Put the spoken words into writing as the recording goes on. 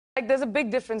Like, there's a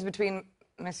big difference between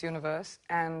Miss Universe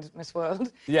and Miss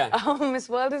World. Yeah. Miss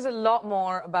World is a lot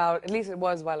more about, at least it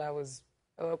was while I was,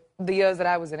 the years that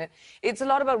I was in it, it's a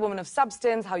lot about women of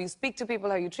substance, how you speak to people,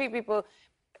 how you treat people.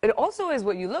 It also is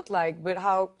what you look like, but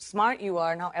how smart you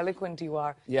are and how eloquent you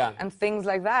are. Yeah. And things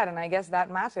like that, and I guess that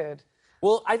mattered.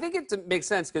 Well, I think it makes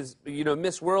sense because, you know,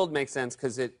 Miss World makes sense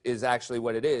because it is actually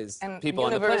what it is. And people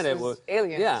on the Universe planet. is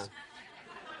aliens. Yeah.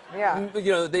 Yeah.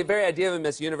 You know, the very idea of a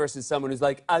Miss Universe is someone who's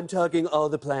like, I'm talking all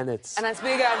the planets. And I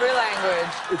speak every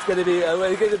language. It's going to be, I'm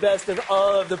going to get the best of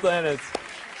all of the planets.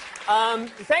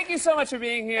 Thank you so much for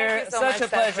being here. Thank you so Such much,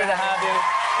 a pleasure to have you.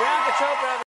 Priyanka Chopra.